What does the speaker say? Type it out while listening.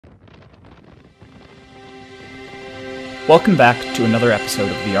Welcome back to another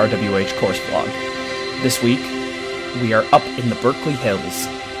episode of the RWH course vlog. This week, we are up in the Berkeley Hills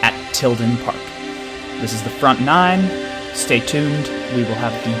at Tilden Park. This is the front 9. Stay tuned, we will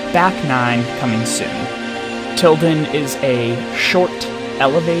have the back 9 coming soon. Tilden is a short,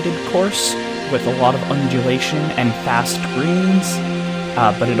 elevated course with a lot of undulation and fast greens,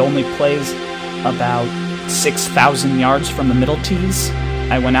 but it only plays about 6,000 yards from the middle tees.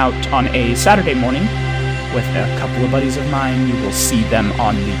 I went out on a Saturday morning with a couple of buddies of mine. You will see them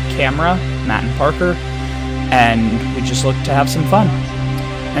on the camera, Matt and Parker, and we just look to have some fun.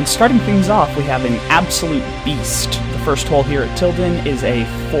 And starting things off, we have an absolute beast. The first hole here at Tilden is a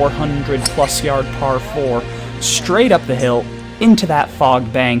 400-plus yard par 4, straight up the hill into that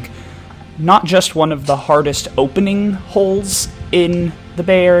fog bank. Not just one of the hardest opening holes in the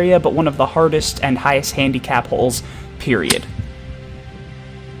Bay Area, but one of the hardest and highest handicap holes, period.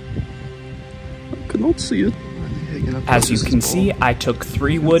 Cannot see it. As you can see, I took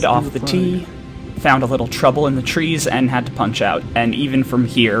 3 wood off the tee, found a little trouble in the trees, and had to punch out. And even from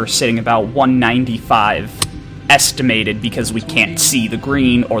here, sitting about 195 estimated because we can't see the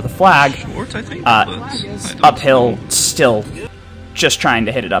green or the flag, uphill, still just trying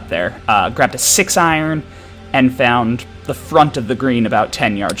to hit it up there. Grabbed a 6-iron and found the front of the green about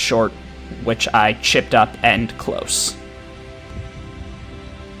 10 yards short, which I chipped up and close.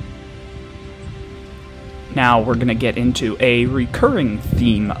 Now we're going to get into a recurring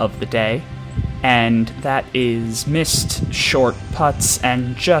theme of the day, and that is missed short putts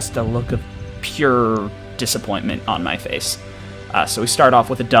and just a look of pure disappointment on my face. So we start off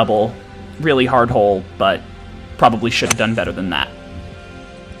with a double, really hard hole, but probably should have done better than that.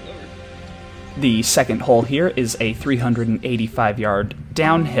 The second hole here is a 385-yard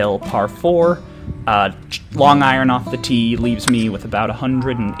downhill par 4. Long iron off the tee leaves me with about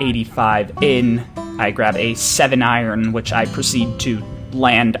 185 in. I grab a 7-iron, which I proceed to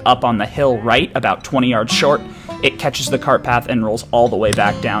land up on the hill right, about 20 yards short. It catches the cart path and rolls all the way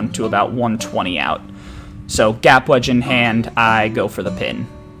back down to about 120 out. So, gap wedge in hand, I go for the pin.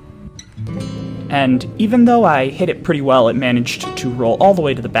 And even though I hit it pretty well, it managed to roll all the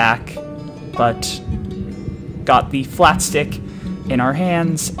way to the back, but got the flat stick in our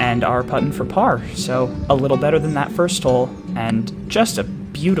hands and are putting for par. So, a little better than that first hole, and just a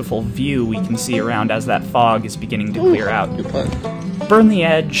beautiful view we can see around as that fog is beginning to clear out. Burn the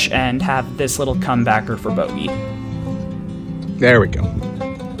edge and have this little comebacker for bogey. There we go.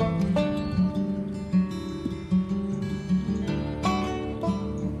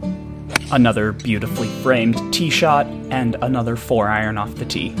 Another beautifully framed tee shot and another 4-iron off the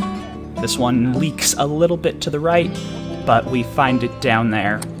tee. This one leaks a little bit to the right, but we find it down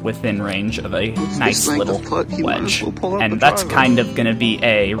there within range of a nice little wedge. And that's kind of going to be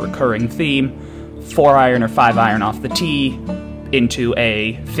a recurring theme. 4-iron or 5-iron off the tee into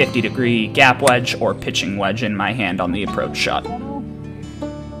a 50-degree gap wedge or pitching wedge in my hand on the approach shot.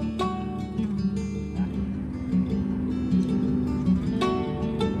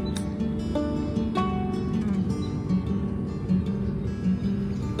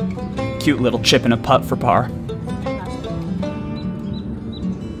 Cute little chip and a putt for par.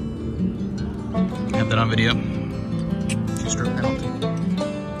 Have that on video. 2-stroke penalty.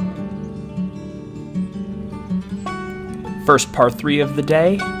 First par 3 of the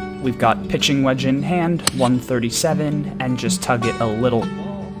day. We've got pitching wedge in hand, 137, and just tug it a little.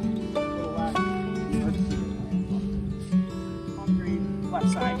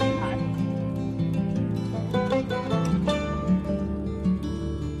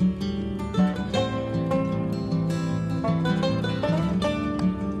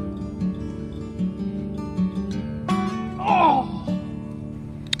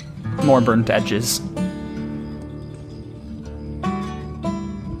 More burnt edges.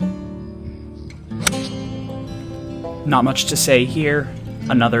 Not much to say here.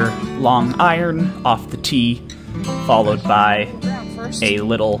 Another long iron off the tee, followed by a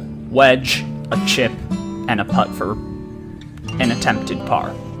little wedge, a chip, and a putt for an attempted par.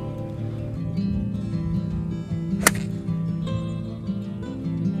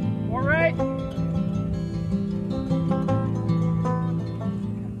 All right.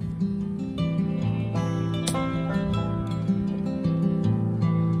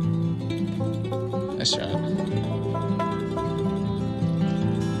 Nice shot.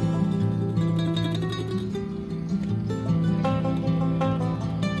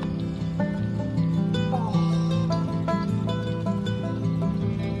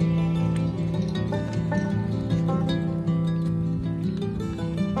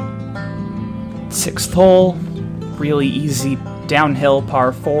 Sixth hole, really easy downhill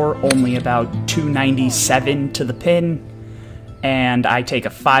par 4, only about 297 to the pin. and I take a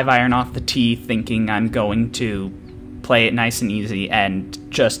 5-iron off the tee thinking I'm going to play it nice and easy and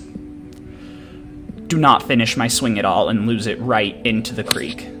just do not finish my swing at all and lose it right into the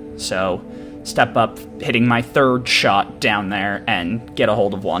creek. So step up, hitting my third shot down there and get a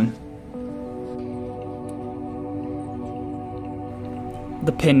hold of one.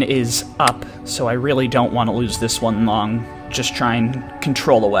 The pin is up, so I really don't want to lose this one long. Just try and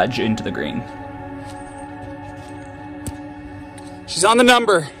control the wedge into the green. She's on the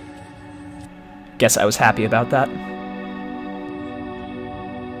number. Guess I was happy about that.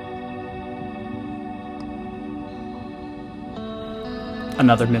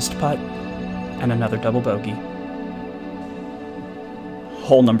 Another missed putt, and another double bogey.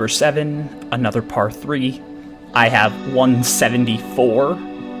 Hole number 7, another par 3. I have 174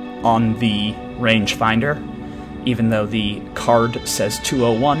 on the rangefinder, even though the card says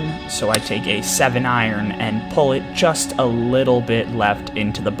 201, so I take a 7-iron and pull it just a little bit left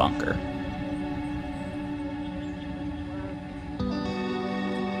into the bunker.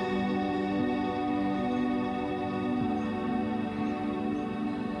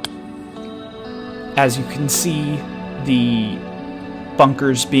 As you can see, the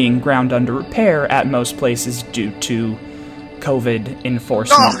bunkers being ground under repair at most places due to COVID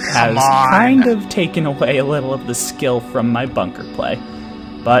enforcement has kind of taken away a little of the skill from my bunker play.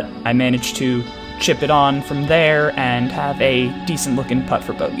 But I managed to chip it on from there and have a decent looking putt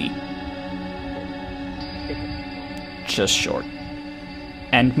for bogey. Just short.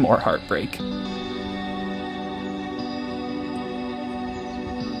 And more heartbreak.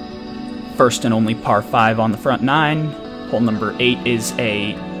 First and only par 5 on the front 9. Hole number 8 is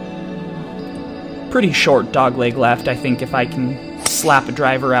a pretty short dogleg left. I think if I can slap a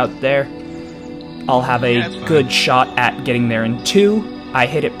driver out there, I'll have a good shot at getting there in 2. I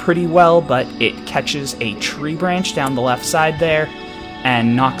hit it pretty well, but it catches a tree branch down the left side there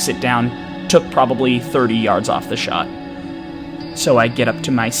and knocks it down. Took probably 30 yards off the shot. So I get up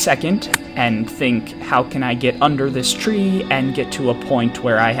to my second and think, how can I get under this tree and get to a point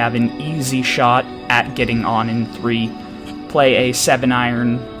where I have an easy shot at getting on in 3, play a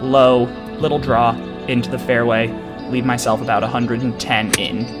 7-iron, low, little draw into the fairway, leave myself about 110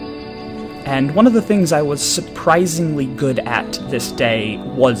 in. And one of the things I was surprisingly good at this day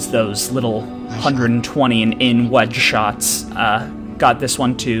was those little 120 and in wedge shots. Got this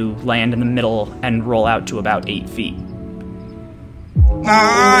one to land in the middle and roll out to about 8 feet.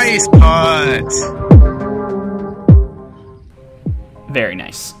 Nice putt! Very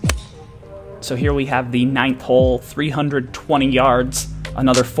nice. So here we have the 9th hole, 320 yards,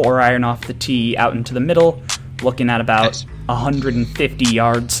 another 4-iron off the tee out into the middle, looking at about 150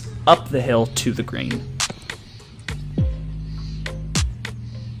 yards up the hill to the green.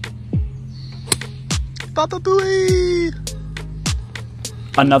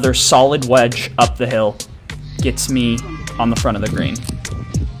 Another solid wedge up the hill gets me on the front of the green.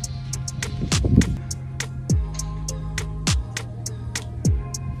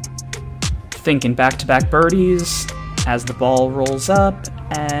 Thinking back-to-back birdies as the ball rolls up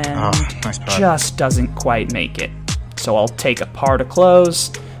and nice just doesn't quite make it. So I'll take a par to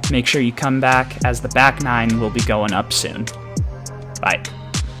close. Make sure you come back as the back 9 will be going up soon. Bye.